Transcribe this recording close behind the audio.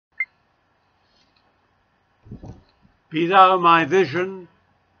Be thou my vision,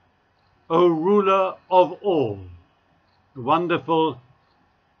 O ruler of all. The wonderful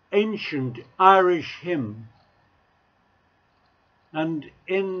ancient Irish hymn. And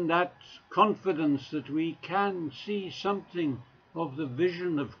in that confidence that we can see something of the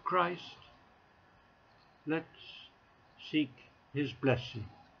vision of Christ, let's seek his blessing.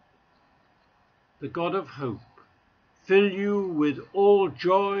 The God of hope fill you with all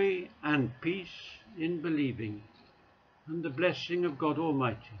joy and peace in believing, and the blessing of God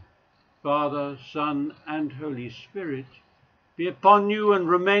Almighty, Father, Son, and Holy Spirit, be upon you and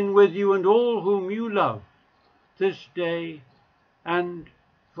remain with you and all whom you love, this day and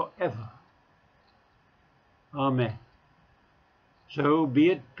forever. Amen. So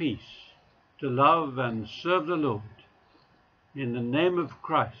be at peace to love and serve the Lord. In the name of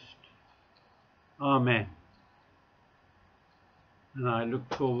Christ. Amen. And I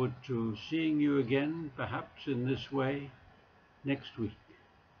look forward to seeing you again, perhaps in this way, next week.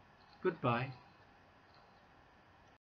 Goodbye.